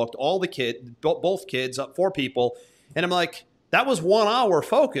flights were booked, all the kids, both kids, 4 people. And I'm like, that was 1 hour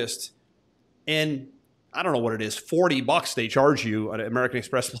focused. And I don't know what it is, $40 they charge you at American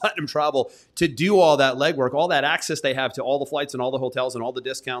Express Platinum Travel to do all that legwork, all that access they have to all the flights and all the hotels and all the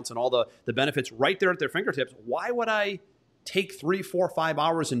discounts and all the benefits right there at their fingertips. Why would I take 3, 4, 5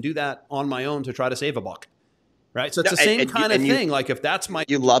 hours and do that on my own to try to save $1? Right. So it's the same kind of thing. Like if that's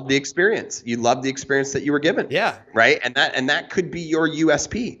you love the experience. You love the experience that you were given. Yeah. Right. And that could be your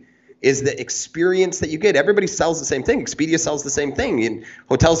USP. is the experience that you get. Everybody sells the same thing. Expedia sells the same thing. And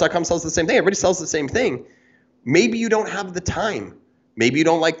Hotels.com sells the same thing. Everybody sells the same thing. Maybe you don't have the time. Maybe you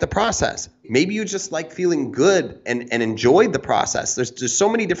don't like the process. Maybe you just like feeling good and enjoyed the process. There's so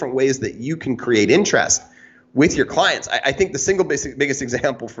many different ways that you can create interest with your clients. I think the single biggest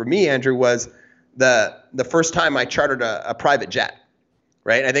example for me, Andrew, was the first time I chartered a private jet,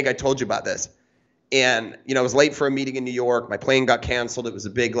 right? I think I told you about this. And, I was late for a meeting in New York. My plane got canceled. It was a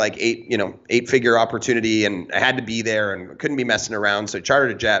big, like 8-figure opportunity, and I had to be there and couldn't be messing around. So I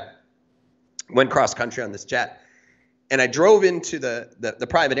chartered a jet, went cross country on this jet. And I drove into the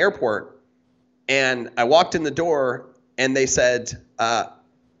private airport, and I walked in the door, and they said,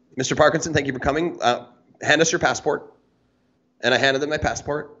 Mr. Parkinson, thank you for coming. Hand us your passport. And I handed them my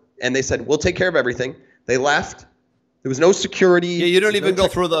passport, and they said, we'll take care of everything. They left. There was no security. Yeah, you don't even go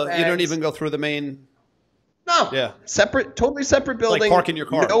through the main. No. Yeah. Totally separate building. Like parking your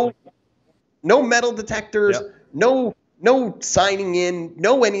car. No metal detectors. Yep. No signing in,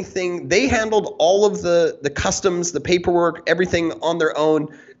 no anything. They handled all of the customs, the paperwork, everything on their own.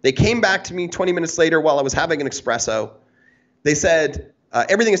 They came back to me 20 minutes later while I was having an espresso. They said,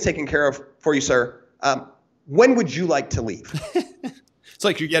 everything is taken care of for you, sir. When would you like to leave? It's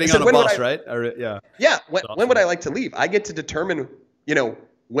like you're getting on a bus, right? Yeah. When would I like to leave? I get to determine,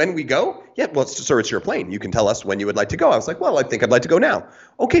 when we go. Yeah, well, sir, it's your plane. You can tell us when you would like to go. I was like, well, I think I'd like to go now.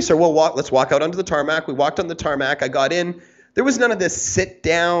 Okay, sir, let's walk out onto the tarmac. We walked on the tarmac. I got in. There was none of this sit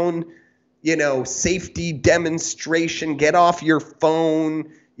down, safety demonstration, get off your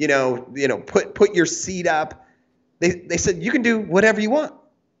phone, put your seat up. They said, you can do whatever you want,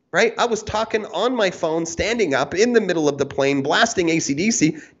 right? I was talking on my phone, standing up in the middle of the plane, blasting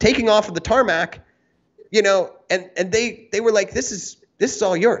AC/DC, taking off of the tarmac, and they were like, this is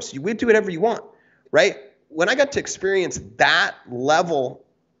all yours. You would do whatever you want, right? When I got to experience that level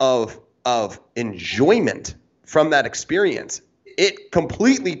of enjoyment from that experience, it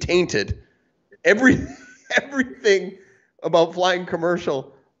completely tainted everything about flying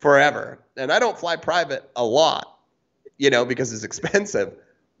commercial forever. And I don't fly private a lot, because it's expensive.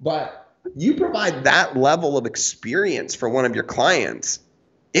 But you provide that level of experience for one of your clients,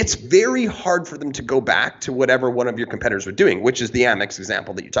 it's very hard for them to go back to whatever one of your competitors are doing, which is the Amex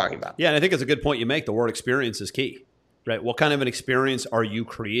example that you're talking about. Yeah, and I think it's a good point you make. The word experience is key, right? What kind of an experience are you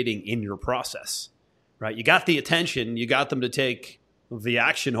creating in your process, right? You got the attention. You got them to take the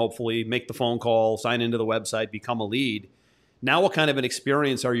action, hopefully, make the phone call, sign into the website, become a lead. Now what kind of an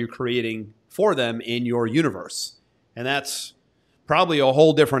experience are you creating for them in your universe? And that's probably a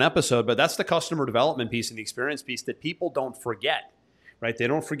whole different episode, but that's the customer development piece and the experience piece that people don't forget. Right? They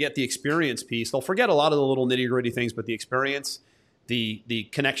don't forget the experience piece. They'll forget a lot of the little nitty-gritty things, but the experience, the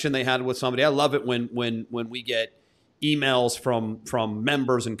connection they had with somebody. I love it when we get emails from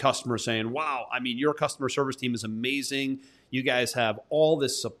members and customers saying, wow, I mean, your customer service team is amazing. You guys have all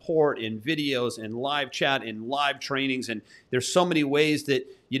this support in videos and live chat and live trainings. And there's so many ways that,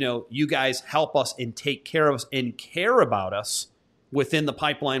 you guys help us and take care of us and care about us within the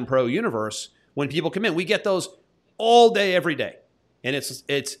Pipeline Pro universe. When people come in, we get those all day, every day. And it's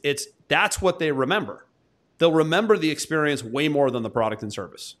that's what they remember. They'll remember the experience way more than the product and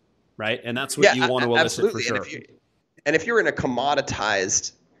service, right? And that's what you want to elicit for sure. And if you're in a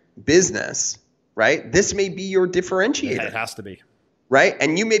commoditized business, right, this may be your differentiator. Yeah, it has to be. Right?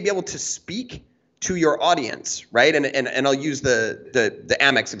 And you may be able to speak to your audience, right? And I'll use the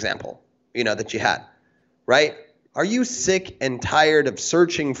Amex example, that you had, right? Are you sick and tired of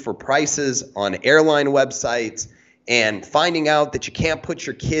searching for prices on airline websites and finding out that you can't put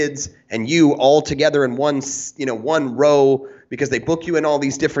your kids and you all together in one row because they book you in all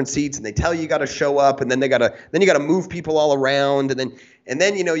these different seats and they tell you got to show up, and then you got to move people all around, and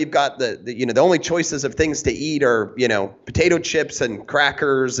then you've got the only choices of things to eat are potato chips and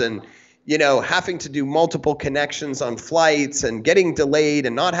crackers, and having to do multiple connections on flights and getting delayed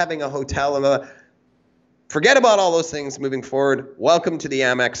and not having a hotel. Forget about all those things moving forward. Welcome to the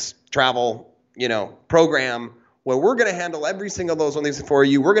Amex travel program, where we're going to handle every single those things for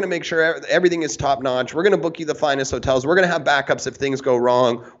you. We're going to make sure everything is top notch. We're going to book you the finest hotels. We're going to have backups if things go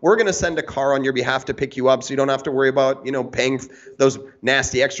wrong. We're going to send a car on your behalf to pick you up, so you don't have to worry about, paying those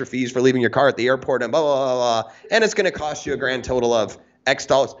nasty extra fees for leaving your car at the airport and blah, blah, blah, blah. And it's going to cost you a grand total of X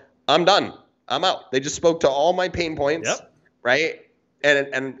dollars. I'm done. I'm out. They just spoke to all my pain points, yep. Right?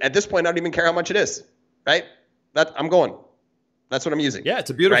 And at this point, I don't even care how much it is, right? I'm going. That's what I'm using. Yeah, it's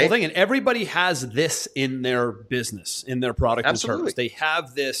a beautiful thing. And everybody has this in their business, in their product and service. They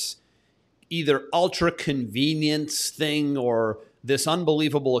have this either ultra convenience thing or this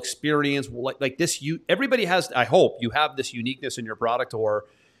unbelievable experience like this. Everybody has, I hope you have this uniqueness in your product, or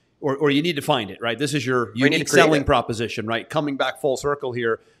or you need to find it, right? This is your unique selling proposition, right? Coming back full circle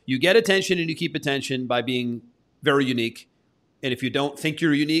here. You get attention and you keep attention by being very unique. And if you don't think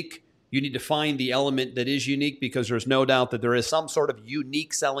you're unique, you need to find the element that is unique, because there's no doubt that there is some sort of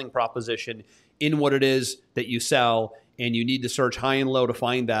unique selling proposition in what it is that you sell. And you need to search high and low to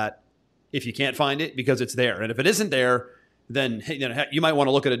find that if you can't find it, because it's there. And if it isn't there, then you might want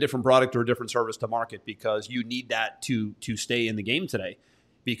to look at a different product or a different service to market, because you need that to stay in the game today,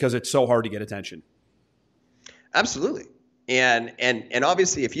 because it's so hard to get attention. Absolutely. And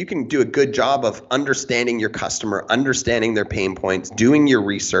obviously, if you can do a good job of understanding your customer, understanding their pain points, doing your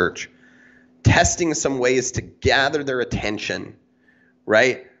research, testing some ways to gather their attention,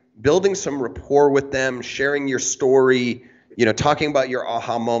 right? Building some rapport with them, sharing your story, talking about your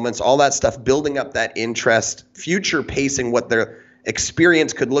aha moments, all that stuff, building up that interest, future pacing what their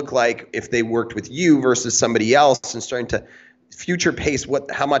experience could look like if they worked with you versus somebody else, and starting to future pace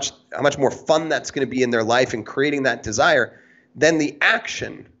how much more fun that's going to be in their life, and creating that desire. Then the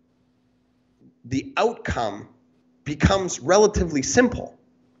action, the outcome becomes relatively simple.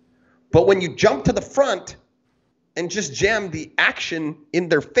 But when you jump to the front and just jam the action in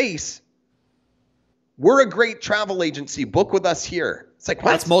their face, we're a great travel agency, book with us here. It's like,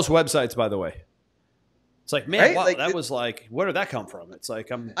 what? That's most websites, by the way. It's like, man, right? Wow, that was like, where did that come from? It's like,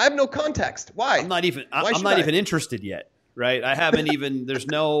 I have no context. Why? I'm not even interested yet, right? I haven't even, there's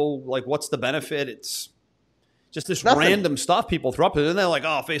no, like, what's the benefit? It's just this random stuff people throw up. And then they're like,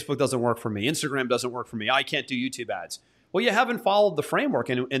 oh, Facebook doesn't work for me. Instagram doesn't work for me. I can't do YouTube ads. Well, you haven't followed the framework.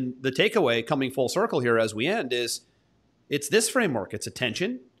 And the takeaway coming full circle here as we end is, it's this framework. It's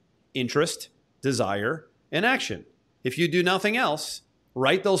attention, interest, desire, and action. If you do nothing else,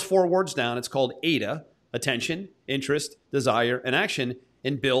 write those 4 words down. It's called AIDA: attention, interest, desire, and action,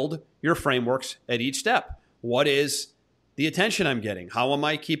 and build your frameworks at each step. What is the attention I'm getting? How am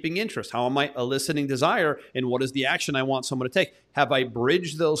I keeping interest? How am I eliciting desire? And what is the action I want someone to take? Have I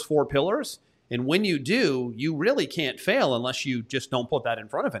bridged those 4 pillars? And when you do, you really can't fail unless you just don't put that in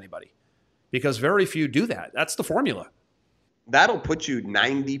front of anybody, because very few do that. That's the formula. That'll put you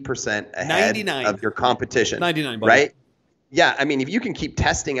 90% ahead of your competition. 99, buddy. Right? Yeah, I mean, if you can keep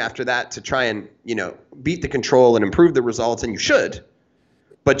testing after that to try and, beat the control and improve the results, and you should,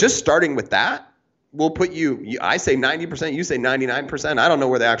 but just starting with that will put you, I say 90%, you say 99%. I don't know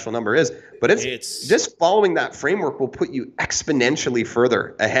where the actual number is, but it's just following that framework will put you exponentially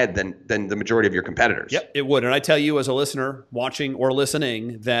further ahead than the majority of your competitors. Yep, it would. And I tell you as a listener watching or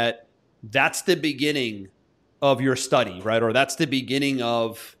listening that that's the beginning of your study, right? Or that's the beginning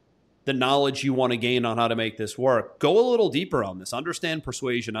of the knowledge you want to gain on how to make this work. Go a little deeper on this. Understand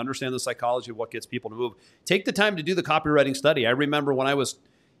persuasion. Understand the psychology of what gets people to move. Take the time to do the copywriting study. I remember when I was,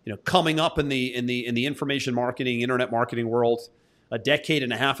 coming up in the information marketing, internet marketing world a decade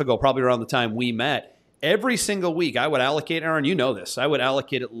and a half ago, probably around the time we met. Every single week, I would allocate, Aaron, you know this, I would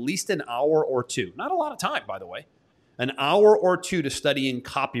allocate at least an hour or 2. Not a lot of time, by the way. An hour or 2 to studying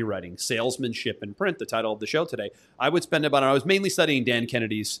copywriting, salesmanship, and print, the title of the show today. I would spend about, I was mainly studying Dan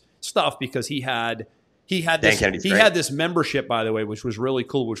Kennedy's stuff, because he had this membership, by the way, which was really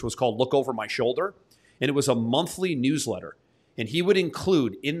cool, which was called Look Over My Shoulder. And it was a monthly newsletter. And he would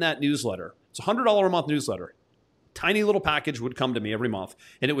include in that newsletter, it's a $100 a month newsletter. Tiny little package would come to me every month.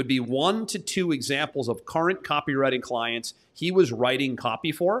 And it would be 1 to 2 examples of current copywriting clients he was writing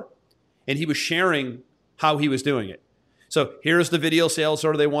copy for. And he was sharing how he was doing it. So here's the video sales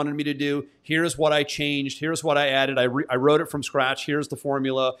order they wanted me to do. Here's what I changed. Here's what I added. I wrote it from scratch. Here's the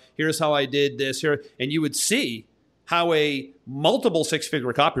formula. Here's how I did this here. And you would see how a multiple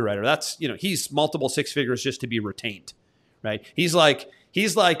 6-figure copywriter, that's, he's multiple 6 figures just to be retained, right? He's like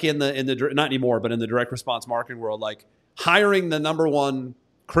in the not anymore, but in the direct response marketing world, like hiring the number 1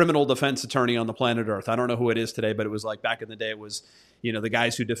 criminal defense attorney on the planet Earth. I don't know who it is today, but it was like back in the day, it was, the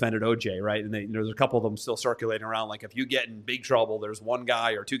guys who defended OJ, right? And there's a couple of them still circulating around. Like if you get in big trouble, there's 1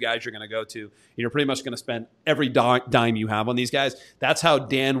 guy or 2 guys you're going to go to. You're pretty much going to spend every dime you have on these guys. That's how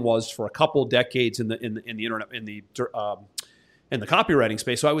Dan was for a couple decades in the internet, in the copywriting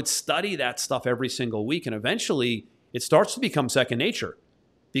space. So I would study that stuff every single week, and eventually it starts to become second nature,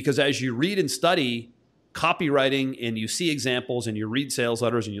 because as you read and study copywriting and you see examples and you read sales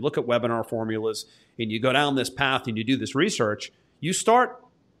letters and you look at webinar formulas and you go down this path and you do this research, you start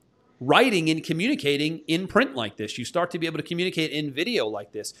writing and communicating in print like this. You start to be able to communicate in video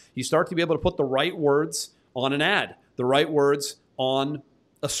like this. You start to be able to put the right words on an ad, the right words on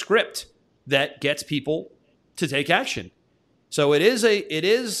a script that gets people to take action. So it is,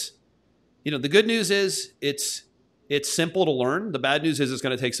 the good news is it's simple to learn. The bad news is it's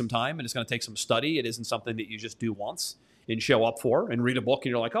going to take some time and it's going to take some study. It isn't something that you just do once. and show up for and read a book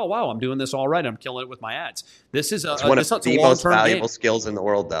and you're like, oh, wow, I'm doing this all right. I'm killing it with my ads. This is one of the most valuable skills in the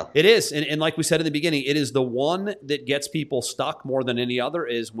world, though. It is. And like we said in the beginning, it is the one that gets people stuck more than any other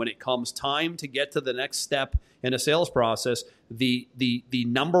is when it comes time to get to the next step in a sales process, the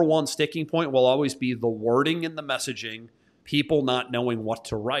number one sticking point will always be the wording and the messaging, people not knowing what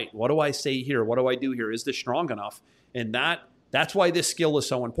to write. What do I say here? What do I do here? Is this strong enough? And that's why this skill is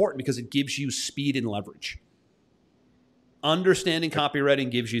so important, because it gives you speed and leverage. Understanding copywriting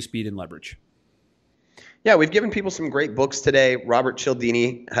gives you speed and leverage. Yeah, we've given people some great books today. Robert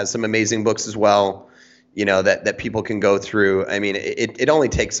Cialdini has some amazing books as well, that people can go through. I mean, it only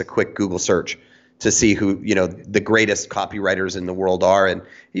takes a quick Google search to see who, the greatest copywriters in the world are. And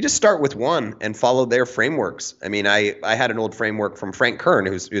you just start with one and follow their frameworks. I mean, I had an old framework from Frank Kern,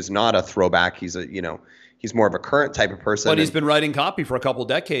 who's not a throwback. He's he's more of a current type of person. But he's been writing copy for a couple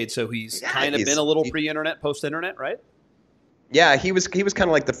decades, so he's kind of been a little pre-internet, post-internet, right? Yeah, he was kind of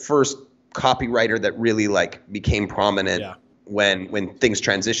like the first copywriter that really became prominent when things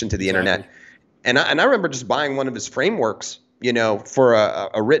transitioned to the internet. And I remember just buying one of his frameworks, for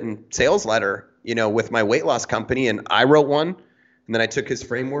a written sales letter, with my weight loss company, and I wrote one, and then I took his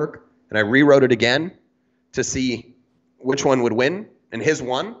framework and I rewrote it again to see which one would win, and his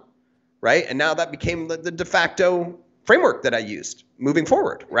won, right? And now that became the de facto framework that I used moving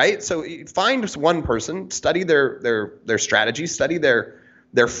forward, right? So you find one person, study their strategy, study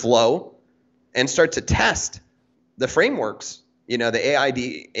their flow, and start to test the frameworks.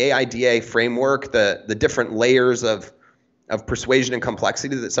 The AIDA framework, the different layers of persuasion and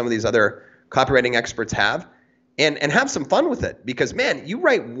complexity that some of these other copywriting experts have, and have some fun with it. Because man, you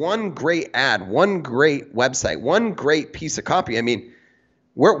write one great ad, one great website, one great piece of copy. I mean,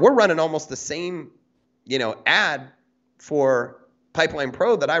 we're running almost the same, ad for Pipeline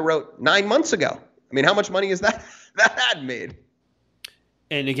Pro that I wrote 9 months ago. I mean, how much money is that ad made?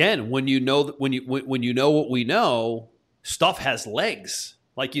 And again, when you know what we know, stuff has legs.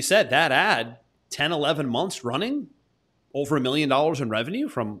 Like you said, that ad, 10, 11 months running, over $1 million in revenue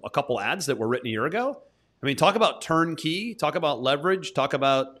from a couple ads that were written a year ago. I mean, talk about turnkey, talk about leverage, talk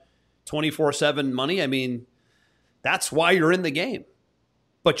about 24/7 money. I mean, that's why you're in the game.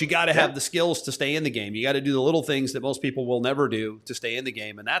 But you got to have the skills to stay in the game. You got to do the little things that most people will never do to stay in the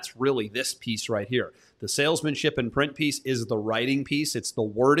game. And that's really this piece right here. The salesmanship and print piece is the writing piece. It's the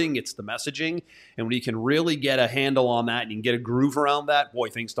wording. It's the messaging. And when you can really get a handle on that and you can get a groove around that, boy,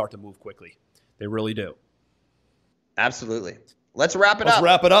 things start to move quickly. They really do. Absolutely. Let's wrap it up. Let's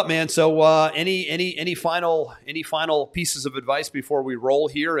wrap it up, man. So any final pieces of advice before we roll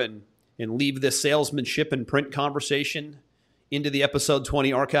here and leave this salesmanship and print conversation into the episode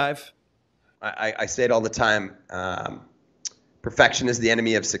 20 archive? I say it all the time. Perfection is the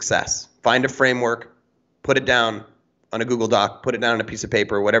enemy of success. Find a framework, put it down on a Google Doc, put it down on a piece of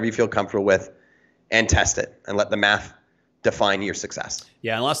paper, whatever you feel comfortable with, and test it and let the math define your success.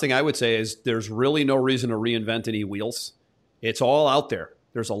 Yeah, and last thing I would say is there's really no reason to reinvent any wheels. It's all out there.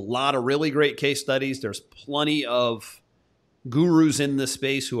 There's a lot of really great case studies. There's plenty of gurus in this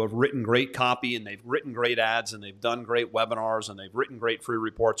space who have written great copy and they've written great ads and they've done great webinars and they've written great free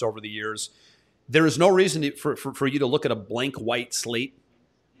reports over the years. There is no reason for you to look at a blank white slate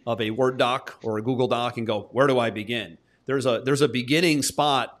of a Word doc or a Google Doc and go, where do I begin? There's a beginning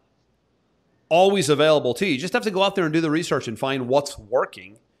spot always available to you. You just have to go out there and do the research and find what's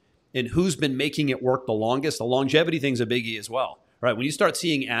working and who's been making it work the longest. The longevity thing's a biggie as well, right? When you start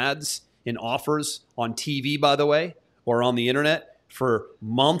seeing ads and offers on TV, by the way, or on the internet for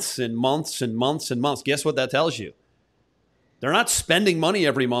months and months and months and months, guess what that tells you? They're not spending money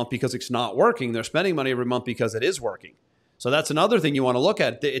every month because it's not working. They're spending money every month because it is working. So that's another thing you want to look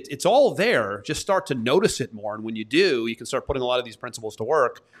at. It's all there. Just start to notice it more. And when you do, you can start putting a lot of these principles to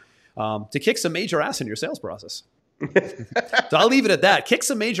work to kick some major ass in your sales process. So I'll leave it at that. Kick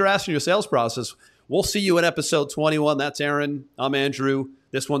some major ass in your sales process. We'll see you in episode 21. That's Aaron. I'm Andrew.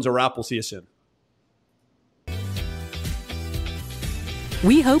 This one's a wrap. We'll see you soon.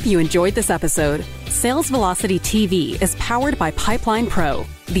 We hope you enjoyed this episode. Sales Velocity TV is powered by Pipeline Pro,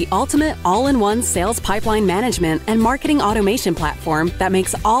 the ultimate all-in-one sales pipeline management and marketing automation platform that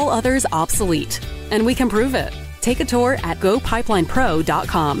makes all others obsolete. And we can prove it. Take a tour at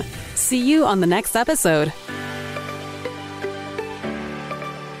gopipelinepro.com. See you on the next episode.